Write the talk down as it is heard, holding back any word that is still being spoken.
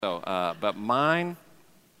But mine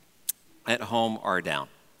at home are down.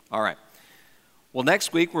 All right. Well,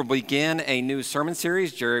 next week we'll begin a new sermon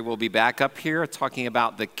series. Jerry will be back up here talking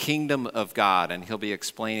about the kingdom of God, and he'll be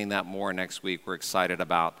explaining that more next week. We're excited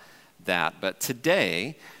about that. But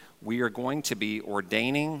today we are going to be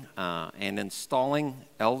ordaining and installing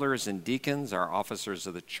elders and deacons, our officers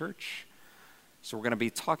of the church. So we're going to be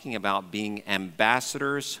talking about being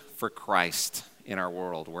ambassadors for Christ in our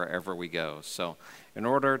world, wherever we go. So in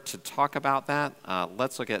order to talk about that,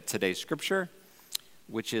 let's look at today's scripture,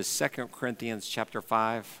 which is 2 Corinthians chapter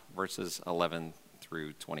 5, verses 11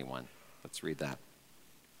 through 21. Let's read that.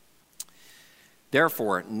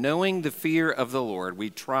 Therefore, knowing the fear of the Lord, we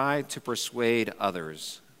try to persuade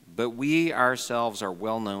others, but we ourselves are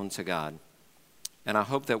well known to God, and I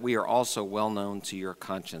hope that we are also well known to your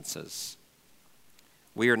consciences.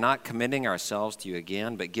 We are not committing ourselves to you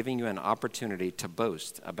again, but giving you an opportunity to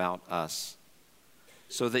boast about us,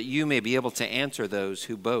 so that you may be able to answer those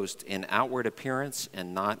who boast in outward appearance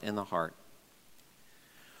and not in the heart.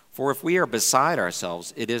 For if we are beside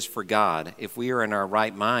ourselves, it is for God. If we are in our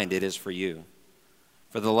right mind, it is for you.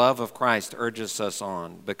 For the love of Christ urges us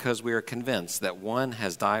on, because we are convinced that one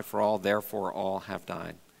has died for all, therefore all have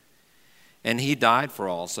died. And he died for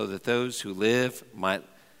all, so that those who live might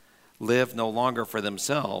live no longer for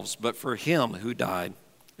themselves, but for him who died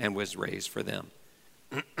and was raised for them.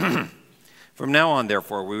 From now on,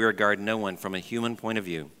 therefore, we regard no one from a human point of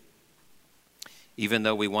view. Even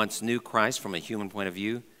though we once knew Christ from a human point of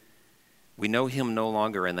view, we know him no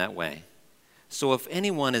longer in that way. So if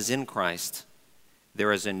anyone is in Christ,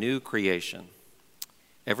 there is a new creation.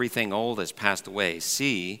 Everything old has passed away.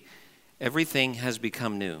 See, everything has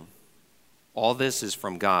become new. All this is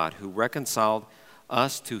from God, who reconciled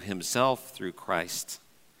us to himself through Christ,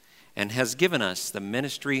 and has given us the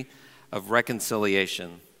ministry of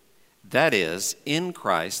reconciliation. That is, in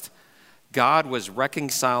Christ, God was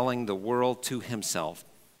reconciling the world to himself,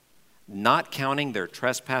 not counting their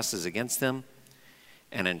trespasses against them,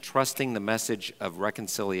 and entrusting the message of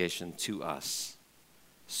reconciliation to us.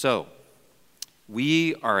 So,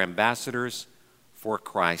 we are ambassadors for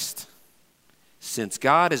Christ. Since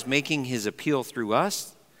God is making his appeal through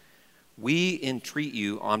us, we entreat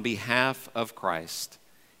you on behalf of Christ,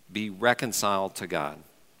 be reconciled to God.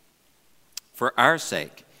 For our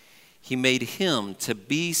sake, he made him to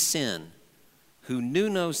be sin who knew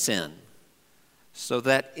no sin, so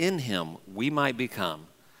that in him we might become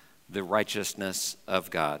the righteousness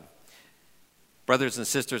of God. Brothers and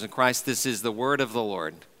sisters in Christ, this is the word of the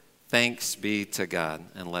Lord. Thanks be to God,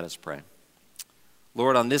 and let us pray.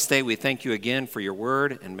 Lord, on this day we thank you again for your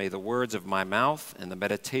word, and may the words of my mouth and the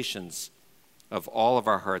meditations of all of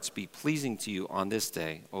our hearts be pleasing to you on this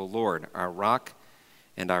day, O Lord, our rock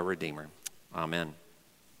and our redeemer. Amen.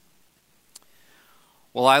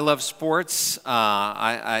 Well, I love sports.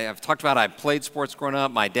 I've talked about I played sports growing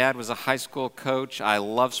up. My dad was a high school coach. I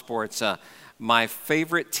love sports. My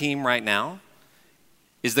favorite team right now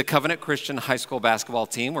is the Covenant Christian high school basketball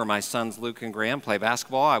team, where my sons Luke and Graham play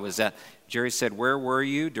basketball. I was at, Jerry said, where were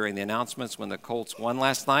you during the announcements when the Colts won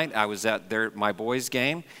last night? I was at my boys'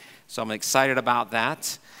 game, so I'm excited about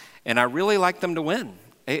that. And I really like them to win.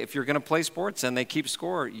 Hey, if you're going to play sports and they keep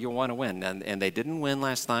score, you'll want to win. And they didn't win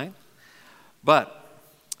last night. But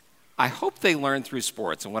I hope they learn through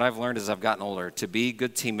sports. And what I've learned as I've gotten older, to be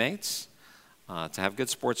good teammates, to have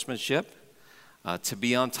good sportsmanship, to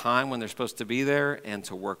be on time when they're supposed to be there, and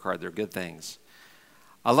to work hard. They're good things.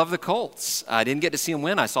 I love the Colts. I didn't get to see them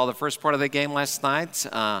win. I saw the first part of the game last night.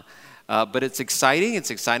 But it's exciting. It's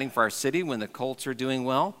exciting for our city when the Colts are doing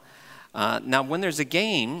well. Now, when there's a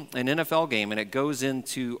game, an NFL game, and it goes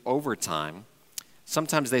into overtime,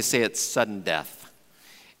 sometimes they say it's sudden death.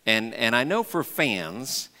 And I know for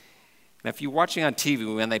fans, if you're watching on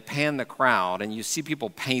TV, when they pan the crowd and you see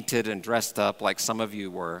people painted and dressed up like some of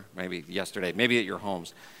you were, maybe yesterday, maybe at your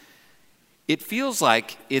homes, it feels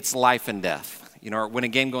like it's life and death. You know, when a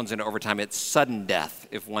game goes into overtime, it's sudden death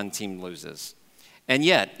if one team loses. And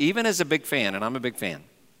yet, even as a big fan, and I'm a big fan,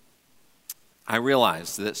 I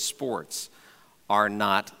realize that sports are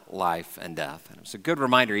not life and death. And it was a good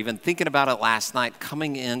reminder, even thinking about it last night,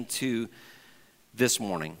 coming into this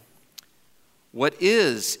morning. What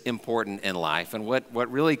is important in life, and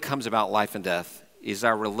what really comes about life and death, is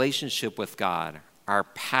our relationship with God, our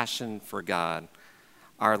passion for God,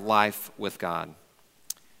 our life with God.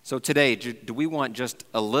 So today, do we want just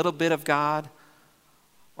a little bit of God,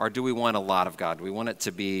 or do we want a lot of God? Do we want it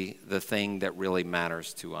to be the thing that really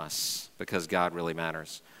matters to us, because God really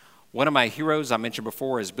matters? One of my heroes I mentioned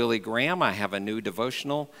before is Billy Graham. I have a new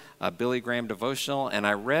devotional, a Billy Graham devotional, and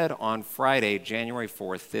I read on Friday, January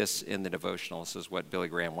 4th, this in the devotional. This is what Billy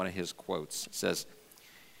Graham, one of his quotes, says,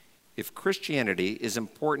 "If Christianity is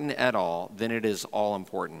important at all, then it is all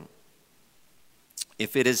important.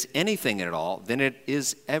 If it is anything at all, then it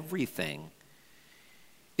is everything.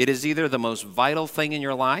 It is either the most vital thing in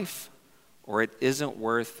your life, or it isn't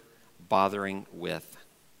worth bothering with."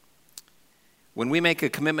 When we make a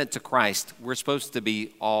commitment to Christ, we're supposed to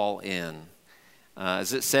be all in.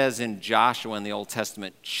 As it says in Joshua in the Old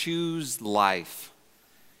Testament, choose life.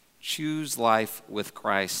 Choose life with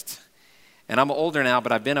Christ. And I'm older now,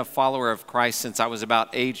 but I've been a follower of Christ since I was about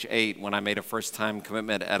age 8 when I made a first-time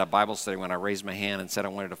commitment at a Bible study when I raised my hand and said I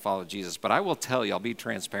wanted to follow Jesus. But I will tell you, I'll be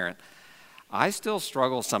transparent, I still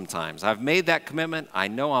struggle sometimes. I've made that commitment. I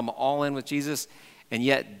know I'm all in with Jesus. And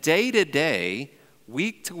yet day to day,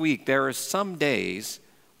 week to week, there are some days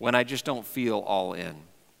when I just don't feel all in.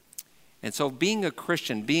 And so being a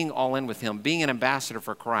Christian, being all in with Him, being an ambassador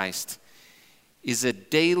for Christ is a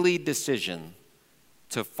daily decision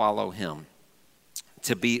to follow Him,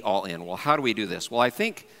 to be all in. Well, how do we do this? Well, I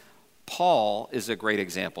think Paul is a great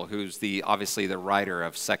example, who's obviously the writer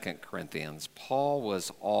of 2 Corinthians. Paul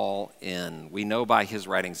was all in. We know by his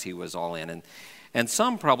writings he was all in. And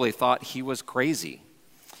some probably thought he was crazy.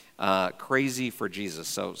 Crazy for Jesus.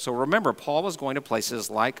 So remember, Paul was going to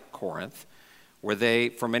places like Corinth,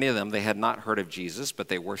 where for many of them, they had not heard of Jesus, but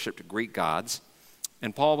they worshiped Greek gods.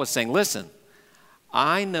 And Paul was saying, listen,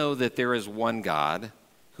 I know that there is one God,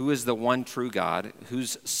 who is the one true God,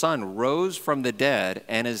 whose Son rose from the dead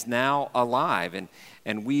and is now alive,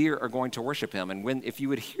 and we are going to worship Him. And if you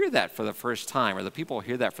would hear that for the first time, or the people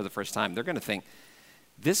hear that for the first time, they're going to think,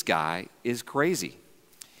 this guy is crazy.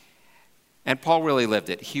 And Paul really lived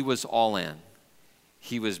it. He was all in.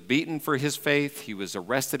 He was beaten for his faith. He was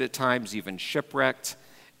arrested at times, even shipwrecked,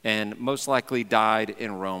 and most likely died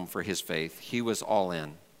in Rome for his faith. He was all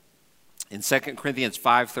in. In 2 Corinthians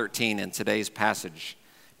 5:13, in today's passage,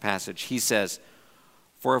 he says,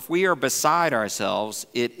 "For if we are beside ourselves,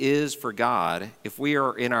 it is for God. If we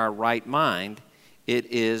are in our right mind, it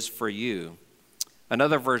is for you."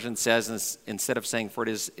 Another version says, instead of saying, "For it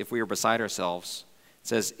is if we are beside ourselves," it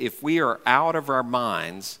says, "If we are out of our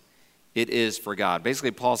minds, it is for God." Basically,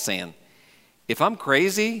 Paul's saying, if I'm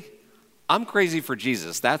crazy for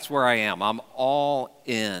Jesus. That's where I am. I'm all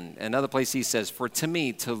in. Another place he says, "For to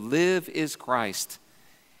me, to live is Christ,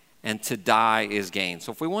 and to die is gain."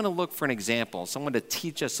 So if we want to look for an example, someone to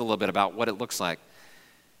teach us a little bit about what it looks like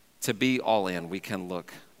to be all in, we can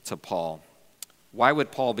look to Paul. Why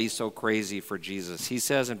would Paul be so crazy for Jesus? He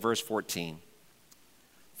says in verse 14,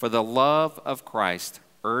 "For the love of Christ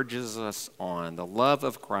urges us on." The love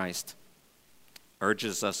of Christ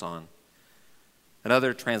urges us on.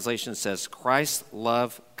 Another translation says, "Christ's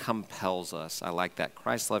love compels us." I like that.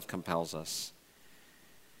 Christ's love compels us.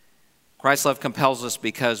 Christ's love compels us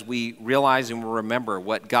because we realize and we remember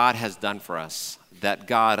what God has done for us, that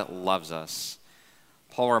God loves us.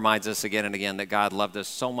 Paul reminds us again and again that God loved us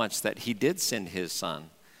so much that He did send His Son,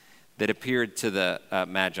 that appeared to the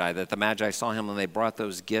Magi, that the Magi saw Him and they brought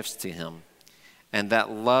those gifts to Him. And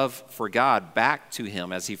that love for God back to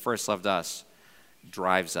Him as He first loved us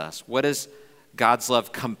drives us. What does God's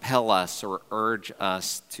love compel us or urge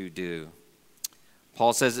us to do?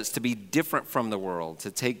 Paul says it's to be different from the world,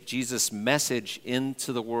 to take Jesus' message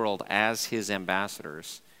into the world as His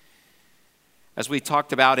ambassadors. As we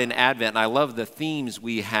talked about in Advent, and I love the themes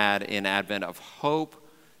we had in Advent of hope,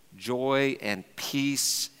 joy, and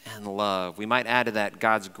peace, and love. We might add to that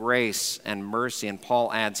God's grace and mercy, and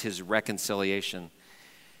Paul adds His reconciliation.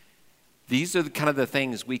 These are kind of the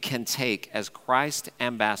things we can take as Christ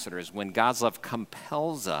ambassadors when God's love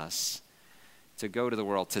compels us to go to the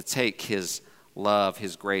world, to take His love,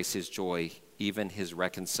 His grace, His joy, even His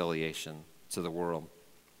reconciliation to the world.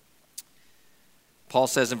 Paul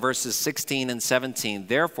says in verses 16 and 17,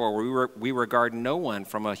 "Therefore we regard no one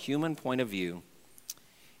from a human point of view.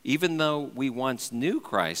 Even though we once knew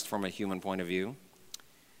Christ from a human point of view,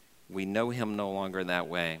 we know Him no longer that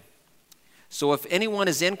way. So if anyone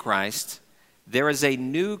is in Christ, there is a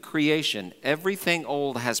new creation. Everything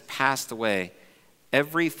old has passed away.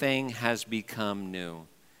 Everything has become new."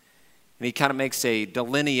 And he kind of makes a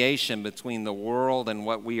delineation between the world and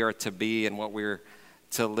what we are to be and what we're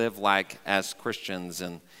to live like as Christians.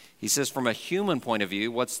 And he says from a human point of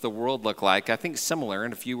view, what's the world look like? I think similar,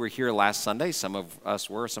 and if you were here last Sunday, some of us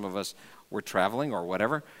were traveling or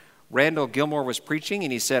whatever. Randall Gilmore was preaching,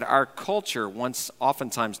 and he said, our culture wants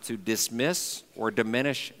oftentimes to dismiss or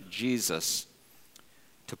diminish Jesus,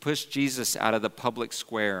 to push Jesus out of the public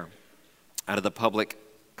square, out of the public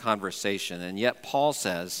conversation. And yet Paul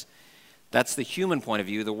says that's the human point of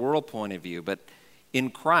view, the world point of view. But in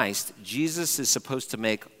Christ, Jesus is supposed to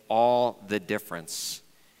make all the difference.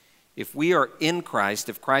 If we are in Christ,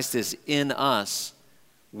 if Christ is in us,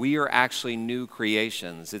 we are actually new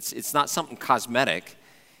creations. It's not something cosmetic.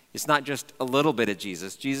 It's not just a little bit of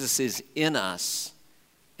Jesus. Jesus is in us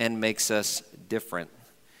and makes us different.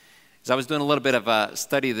 As I was doing a little bit of a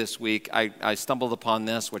study this week, I stumbled upon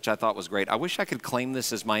this, which I thought was great. I wish I could claim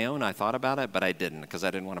this as my own. I thought about it, but I didn't because I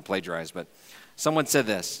didn't want to plagiarize. But someone said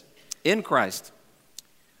this: in Christ,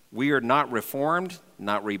 we are not reformed,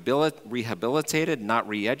 not rehabilitated, not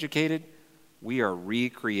re-educated. We are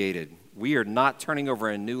recreated. We are not turning over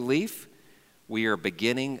a new leaf. We are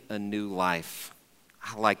beginning a new life.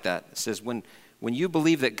 I like that. It says when you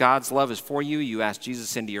believe that God's love is for you, you ask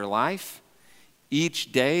Jesus into your life.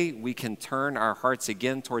 Each day we can turn our hearts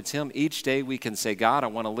again towards him. Each day we can say, God, I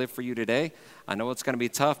want to live for you today. I know it's going to be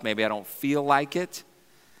tough. Maybe I don't feel like it.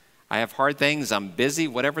 I have hard things. I'm busy,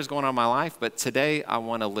 whatever's going on in my life. But today I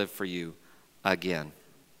want to live for you again.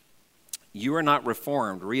 You are not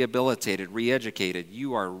reformed, rehabilitated, re-educated.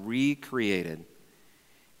 You are recreated.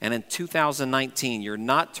 And in 2019, you're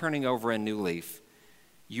not turning over a new leaf.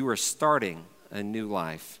 You are starting a new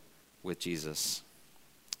life with Jesus.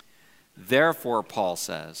 Therefore, Paul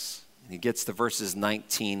says, he gets to verses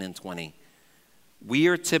 19 and 20, we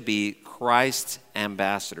are to be Christ's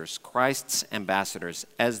ambassadors,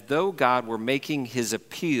 as though God were making his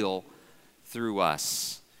appeal through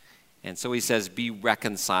us. And so he says, be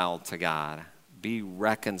reconciled to God. Be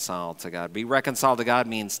reconciled to God. Be reconciled to God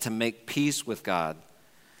means to make peace with God,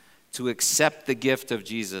 to accept the gift of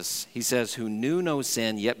Jesus. He says, who knew no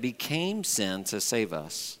sin, yet became sin to save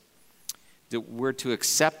us. That we're to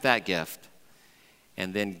accept that gift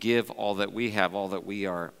and then give all that we have, all that we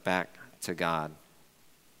are, back to God.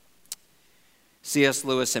 C.S.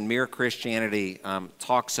 Lewis in Mere Christianity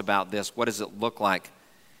talks about this. What does it look like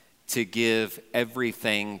to give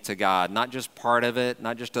everything to God? Not just part of it,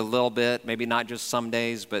 not just a little bit, maybe not just some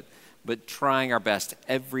days, but trying our best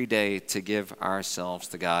every day to give ourselves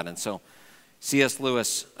to God. And so C.S.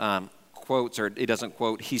 Lewis quotes, or he doesn't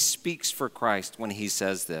quote, he speaks for Christ when he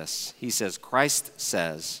says this. He says, Christ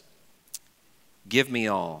says, give me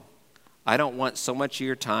all. I don't want so much of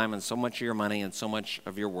your time and so much of your money and so much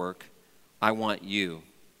of your work. I want you.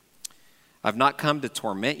 I've not come to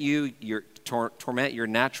torment you, torment your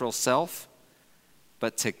natural self,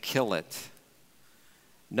 but to kill it.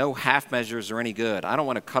 No half measures are any good. I don't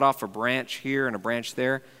want to cut off a branch here and a branch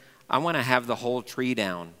there. I want to have the whole tree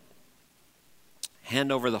down.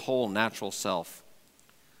 Hand over the whole natural self.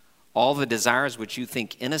 All the desires which you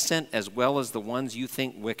think innocent as well as the ones you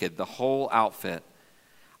think wicked, the whole outfit.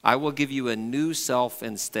 I will give you a new self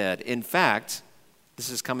instead. In fact, this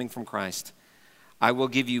is coming from Christ. I will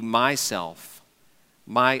give you myself.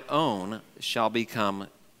 My own shall become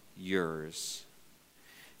yours.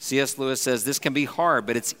 C.S. Lewis says this can be hard,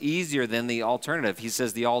 but it's easier than the alternative. He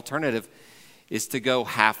says the alternative is to go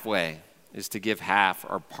halfway, is to give half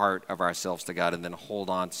or part of ourselves to God and then hold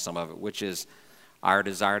on to some of it, which is our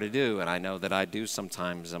desire to do, and I know that I do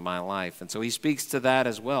sometimes in my life. And so he speaks to that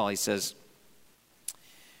as well. He says,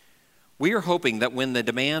 we are hoping that when the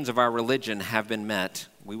demands of our religion have been met,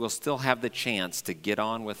 we will still have the chance to get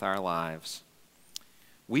on with our lives.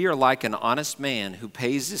 We are like an honest man who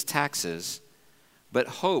pays his taxes, but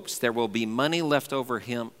hopes there will be money left over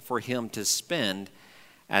for him to spend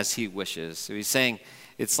as he wishes. So he's saying,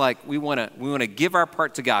 it's like we want to give our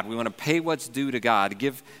part to God. We want to pay what's due to God.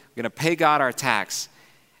 We're going to pay God our tax,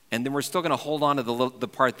 and then we're still going to hold on to the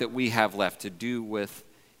part that we have left to do with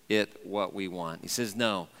it what we want. He says,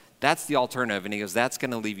 no, that's the alternative, and he goes, that's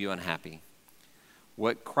going to leave you unhappy.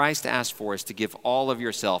 What Christ asked for is to give all of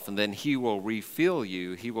yourself, and then he will refill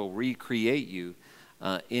you. He will recreate you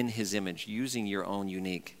in his image using your own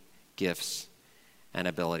unique gifts and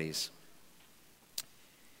abilities.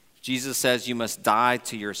 Jesus says you must die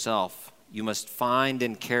to yourself. You must find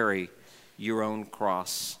and carry your own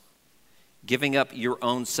cross. Giving up your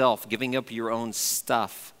own self, giving up your own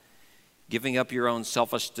stuff, giving up your own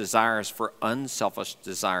selfish desires for unselfish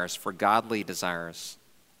desires, for godly desires.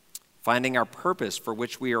 Finding our purpose for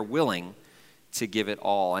which we are willing to give it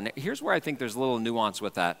all. And here's where I think there's a little nuance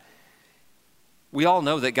with that. We all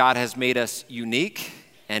know that God has made us unique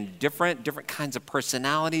and different kinds of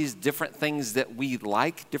personalities, different things that we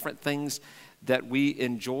like, different things that we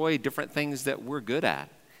enjoy, different things that we're good at.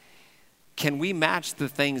 Can we match the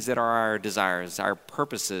things that are our desires, our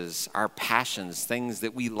purposes, our passions, things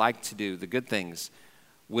that we like to do, the good things,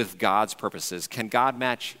 with God's purposes? Can God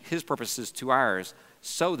match his purposes to ours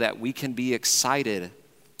so that we can be excited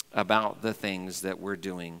about the things that we're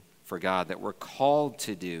doing for God, that we're called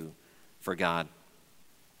to do for God.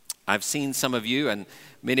 I've seen some of you, and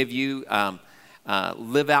many of you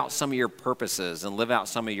live out some of your purposes and live out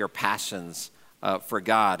some of your passions for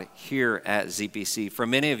God here at ZPC. For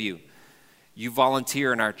many of you, you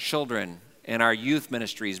volunteer in our children and our youth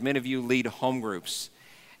ministries. Many of you lead home groups.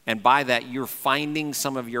 And by that, you're finding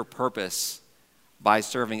some of your purpose by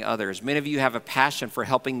serving others. Many of you have a passion for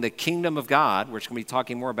helping the kingdom of God, which we're going to be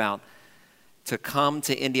talking more about, to come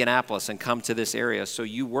to Indianapolis and come to this area. So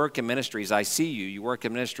you work in ministries. I see you. You work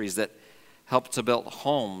in ministries that help to build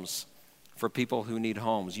homes for people who need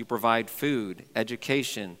homes. You provide food,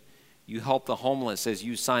 education. You help the homeless as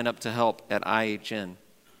you sign up to help at IHN.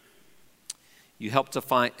 You help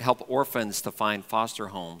orphans to find foster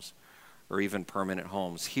homes or even permanent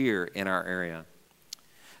homes here in our area.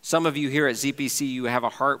 Some of you here at ZPC, you have a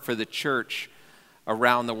heart for the church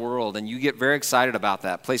around the world, and you get very excited about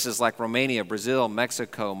that. Places like Romania, Brazil,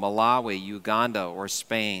 Mexico, Malawi, Uganda, or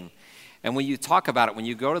Spain. And when you talk about it, when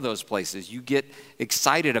you go to those places, you get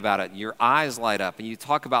excited about it. Your eyes light up, and you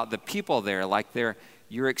talk about the people there like they're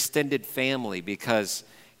your extended family because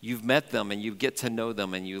you've met them and you get to know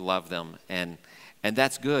them and you love them. And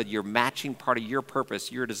that's good. You're matching part of your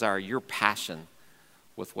purpose, your desire, your passion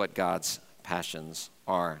with what God's passions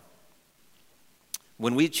are.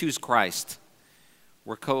 When we choose Christ,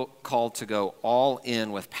 we're called to go all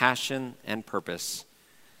in with passion and purpose,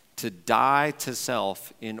 to die to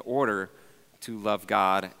self in order to love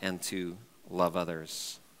God and to love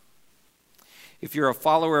others. If you're a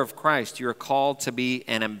follower of Christ, you're called to be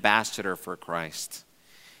an ambassador for Christ.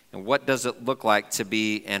 And what does it look like to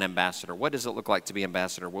be an ambassador? What does it look like to be an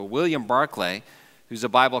ambassador? Well, William Barclay, who's a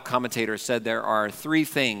Bible commentator, said there are three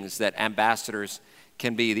things that ambassadors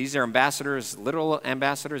can be. These are ambassadors, literal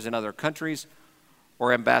ambassadors in other countries,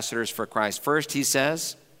 or ambassadors for Christ. First, he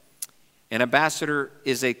says, an ambassador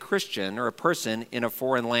is a Christian or a person in a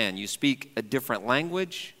foreign land. You speak a different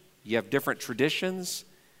language, you have different traditions,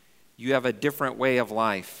 you have a different way of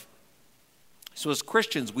life. So as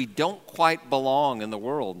Christians, we don't quite belong in the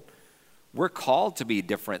world. We're called to be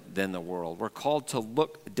different than the world. We're called to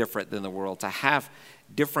look different than the world, to have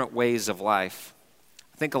different ways of life.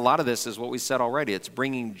 I think a lot of this is what we said already. It's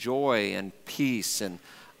bringing joy and peace and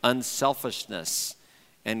unselfishness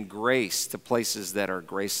and grace to places that are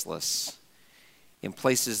graceless, in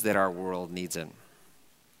places that our world needs it.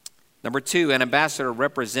 Number two, an ambassador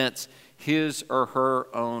represents his or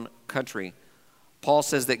her own country. Paul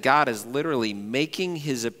says that God is literally making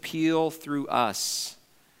his appeal through us.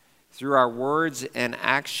 Through our words and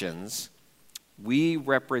actions, we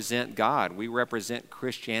represent God. We represent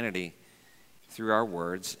Christianity through our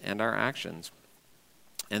words and our actions.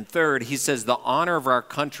 And third, he says the honor of our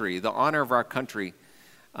country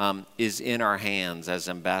is in our hands as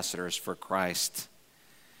ambassadors for Christ.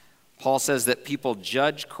 Paul says that people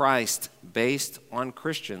judge Christ based on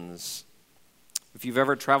Christians. If you've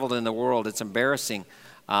ever traveled in the world, it's embarrassing.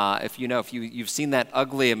 If you've seen that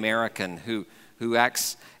ugly American who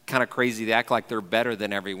acts kind of crazy, they act like they're better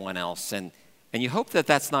than everyone else. And you hope that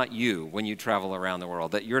that's not you when you travel around the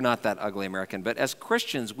world, that you're not that ugly American. But as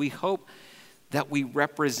Christians, we hope that we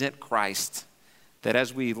represent Christ, that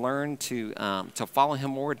as we learn to follow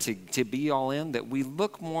him more, to be all in, that we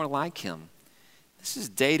look more like him. This is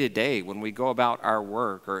day to day when we go about our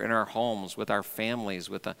work or in our homes with our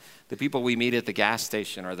families, with the people we meet at the gas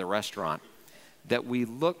station or the restaurant, that we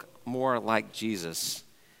look more like Jesus,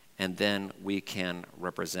 and then we can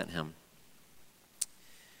represent him.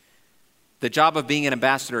 The job of being an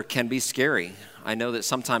ambassador can be scary. I know that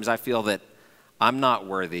sometimes I feel that I'm not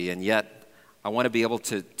worthy, and yet I want to be able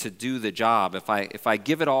to do the job. If I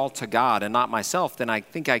give it all to God and not myself, then I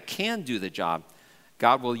think I can do the job.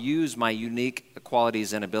 God will use my unique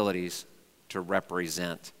qualities and abilities to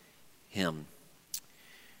represent him.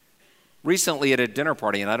 Recently at a dinner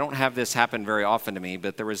party, and I don't have this happen very often to me,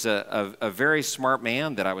 but there was a very smart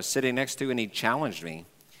man that I was sitting next to, and he challenged me.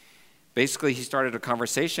 Basically, he started a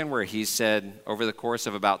conversation where he said over the course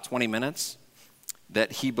of about 20 minutes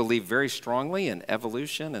that he believed very strongly in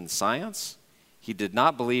evolution and science. He did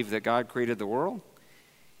not believe that God created the world.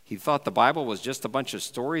 He thought the Bible was just a bunch of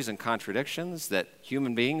stories and contradictions, that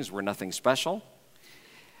human beings were nothing special.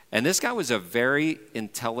 And this guy was a very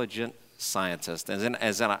intelligent scientist. And then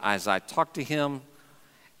as I talked to him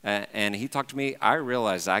and he talked to me, I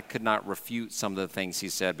realized I could not refute some of the things he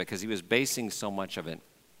said because he was basing so much of it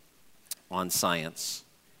on science.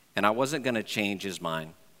 And I wasn't going to change his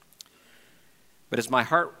mind. But as my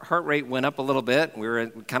heart rate went up a little bit, we were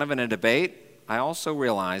kind of in a debate, I also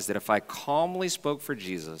realized that if I calmly spoke for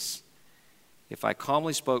Jesus, if I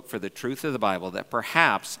calmly spoke for the truth of the Bible, that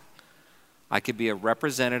perhaps I could be a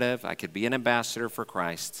representative. I could be an ambassador for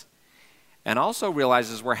Christ. And also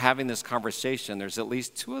realize as we're having this conversation, there's at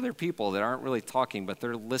least two other people that aren't really talking, but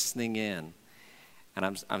they're listening in.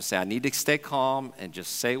 And I'm saying I need to stay calm and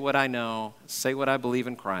just say what I know, say what I believe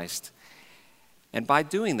in Christ. And by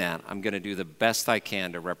doing that, I'm going to do the best I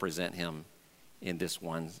can to represent him in this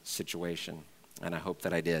one situation. And I hope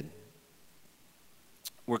that I did.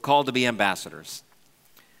 We're called to be ambassadors,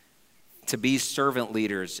 to be servant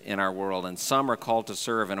leaders in our world, and some are called to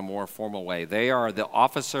serve in a more formal way. They are the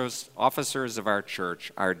officers of our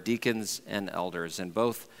church, our deacons and elders, and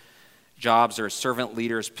both jobs are servant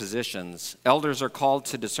leaders' positions. Elders are called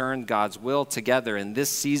to discern God's will together. In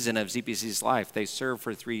this season of ZPC's life, they serve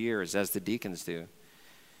for 3 years, as the deacons do.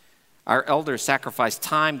 Our elders sacrifice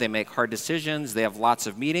time, they make hard decisions, they have lots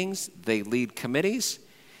of meetings, they lead committees.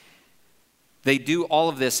 They do all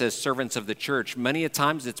of this as servants of the church. Many a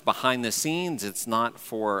times it's behind the scenes. It's not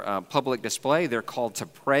for public display. They're called to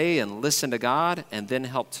pray and listen to God and then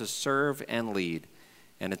help to serve and lead.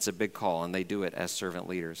 And it's a big call, and they do it as servant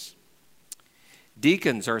leaders.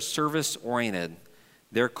 Deacons are service-oriented.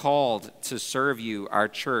 They're called to serve you, our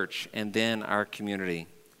church, and then our community.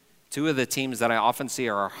 Two of the teams that I often see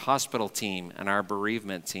are our hospital team and our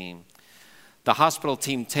bereavement team. The hospital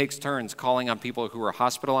team takes turns calling on people who are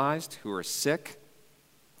hospitalized, who are sick,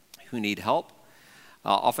 who need help.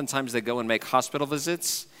 Oftentimes they go and make hospital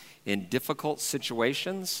visits in difficult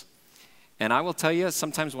situations. And I will tell you,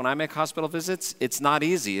 sometimes when I make hospital visits, it's not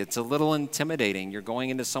easy. It's a little intimidating. You're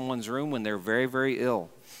going into someone's room when they're very, very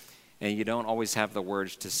ill, and you don't always have the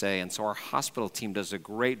words to say. And so our hospital team does a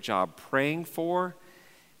great job praying for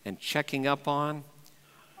and checking up on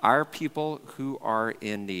our people who are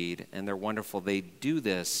in need, and they're wonderful. They do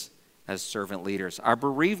this as servant leaders. Our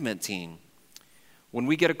bereavement team, when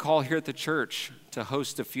we get a call here at the church to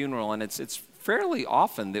host a funeral, and it's fairly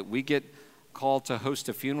often that we get called to host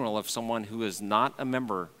a funeral of someone who is not a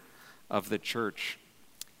member of the church.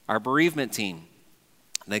 Our bereavement team,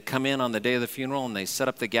 they come in on the day of the funeral and they set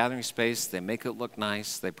up the gathering space. They make it look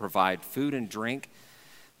nice. They provide food and drink.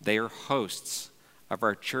 They are hosts of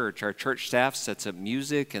our church. Our church staff sets up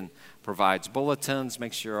music and provides bulletins,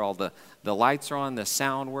 makes sure all the lights are on, the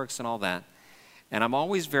sound works and all that. And I'm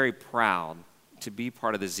always very proud to be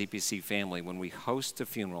part of the ZPC family when we host a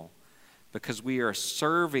funeral, because we are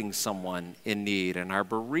serving someone in need. And our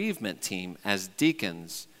bereavement team, as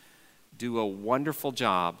deacons, do a wonderful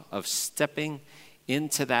job of stepping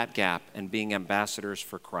into that gap and being ambassadors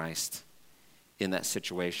for Christ in that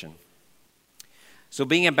situation. So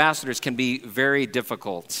being ambassadors can be very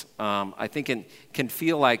difficult. I think it can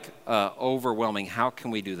feel like overwhelming. How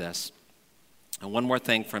can we do this? And one more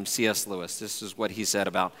thing from C.S. Lewis. This is what he said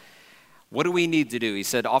about what do we need to do. He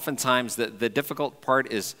said oftentimes that the difficult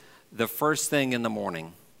part is the first thing in the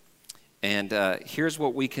morning. And here's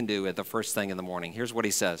what we can do at the first thing in the morning. Here's what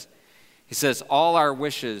he says. He says, all our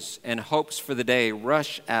wishes and hopes for the day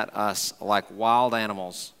rush at us like wild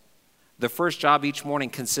animals. The first job each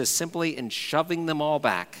morning consists simply in shoving them all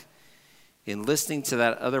back, in listening to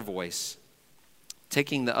that other voice,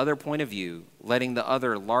 taking the other point of view, letting the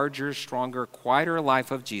other larger, stronger, quieter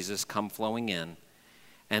life of Jesus come flowing in,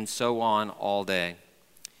 and so on all day.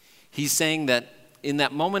 He's saying that in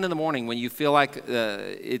that moment in the morning when you feel like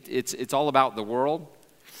it's all about the world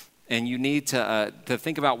and you need to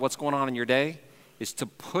think about what's going on in your day, is to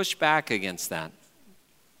push back against that.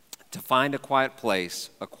 To find a quiet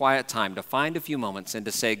place, a quiet time, to find a few moments and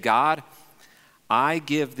to say, God, I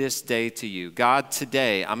give this day to you. God,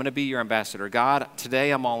 today, I'm going to be your ambassador. God,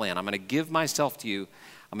 today I'm all in. I'm going to give myself to you.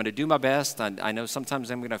 I'm going to do my best. I know sometimes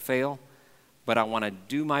I'm going to fail, but I want to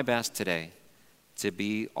do my best today to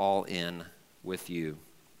be all in with you.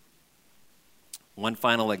 One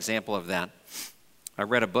final example of that. I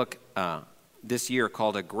read a book this year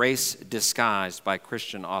called A Grace Disguised by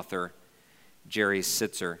Christian author Jerry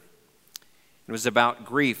Sitzer. It was about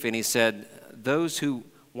grief, and he said, those who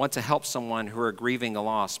want to help someone who are grieving a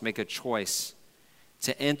loss make a choice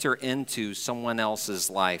to enter into someone else's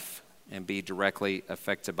life and be directly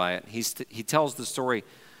affected by it. He tells the story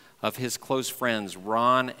of his close friends,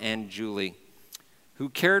 Ron and Julie, who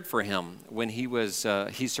cared for him when he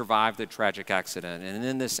survived a tragic accident. And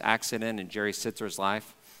in this accident in Jerry Sitzer's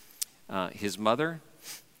life, his mother,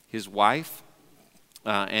 his wife,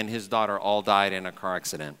 and his daughter all died in a car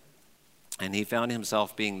accident. And he found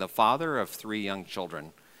himself being the father of 3 young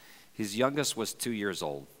children. His youngest was 2 years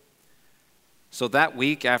old. So that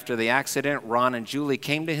week after the accident, Ron and Julie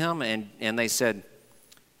came to him and they said,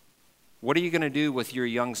 what are you going to do with your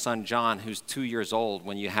young son, John, who's 2 years old,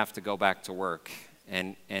 when you have to go back to work?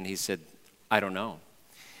 And he said, I don't know.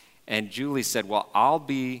 And Julie said, well, I'll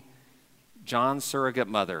be John's surrogate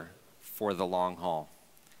mother for the long haul.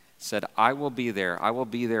 Said, I will be there. I will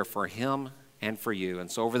be there for him and for you.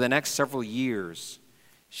 And so over the next several years,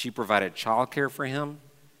 she provided childcare for him.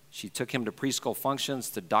 She took him to preschool functions,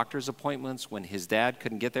 to doctor's appointments when his dad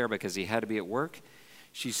couldn't get there because he had to be at work.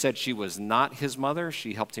 She said she was not his mother.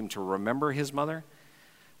 She helped him to remember his mother.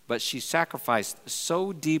 But she sacrificed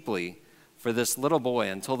so deeply for this little boy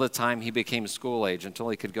until the time he became school age, until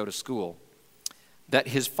he could go to school, that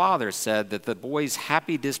his father said that the boy's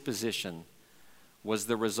happy disposition was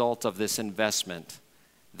the result of this investment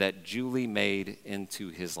that Julie made into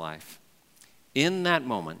his life. In that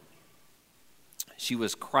moment, she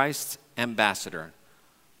was Christ's ambassador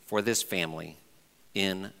for this family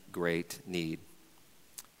in great need.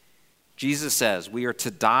 Jesus says we are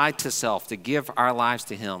to die to self, to give our lives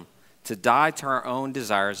to him, to die to our own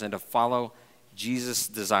desires and to follow Jesus'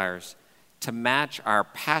 desires, to match our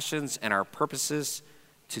passions and our purposes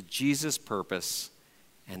to Jesus' purpose,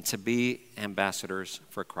 and to be ambassadors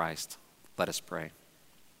for Christ. Let us pray.